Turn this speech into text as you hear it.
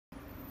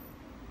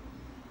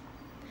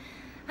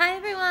Hi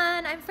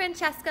everyone, I'm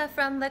Francesca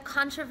from the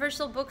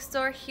Controversial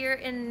Bookstore here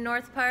in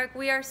North Park.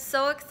 We are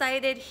so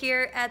excited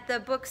here at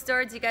the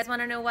bookstore. Do you guys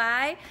want to know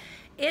why?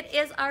 It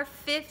is our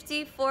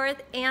 54th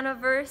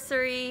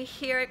anniversary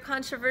here at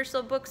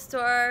Controversial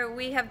Bookstore.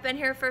 We have been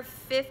here for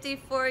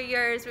 54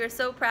 years. We're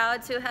so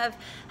proud to have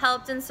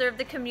helped and served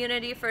the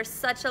community for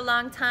such a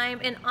long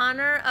time. In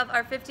honor of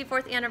our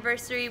 54th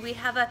anniversary, we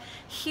have a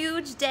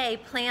huge day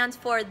planned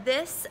for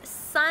this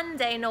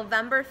Sunday,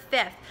 November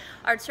 5th.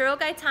 Arturo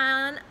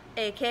Gaitan,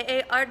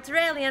 aka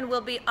Draleon,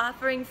 will be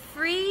offering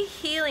free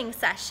healing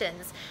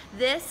sessions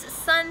this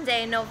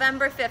Sunday,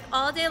 November 5th,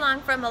 all day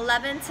long from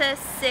 11 to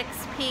 6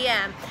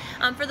 p.m.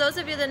 For those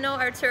of you that know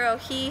Arturo,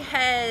 he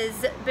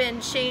has been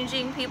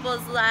changing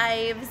people's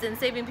lives and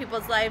saving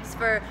people's lives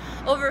for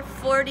over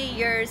 40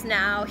 years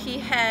now. He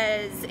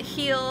has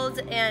healed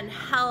and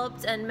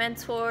helped and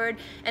mentored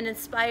and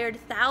inspired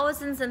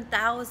thousands and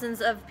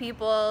thousands of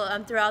people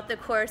throughout the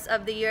course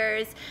of the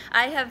years.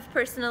 I have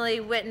personally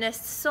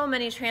witnessed so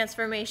many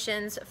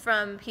transformations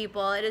from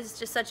people. It is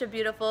just such a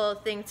beautiful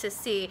thing to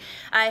see.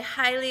 I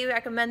highly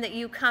recommend that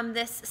you come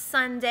this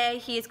Sunday.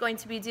 He is going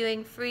to be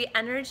doing free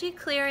energy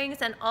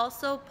clearings and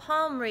also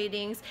palm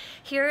readings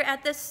here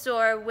at the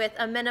store with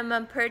a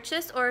minimum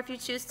purchase, or if you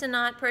choose to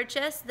not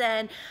purchase,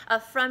 then a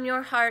from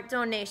your heart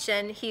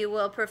donation, he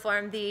will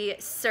perform the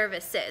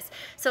services.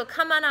 So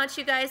come on out,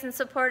 you guys, and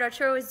support.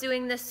 Arturo is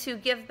doing this to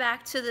give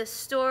back to the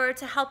store,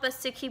 to help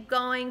us to keep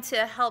going,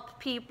 to help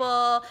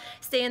people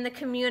stay in the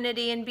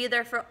community and be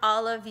there for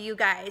all of you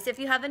guys. If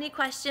you have any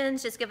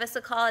questions, just give us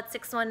a call at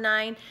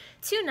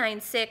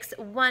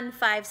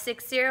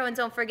 619-296-1560. And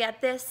don't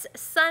forget, this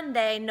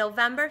Sunday,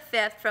 November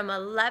 5th, from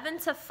 11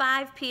 to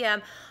 5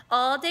 p.m.,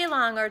 all day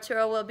long,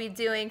 Arturo will be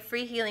doing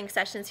free healing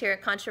sessions here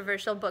at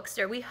Controversial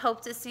Bookstore. We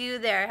hope to see you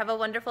there. Have a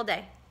wonderful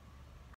day.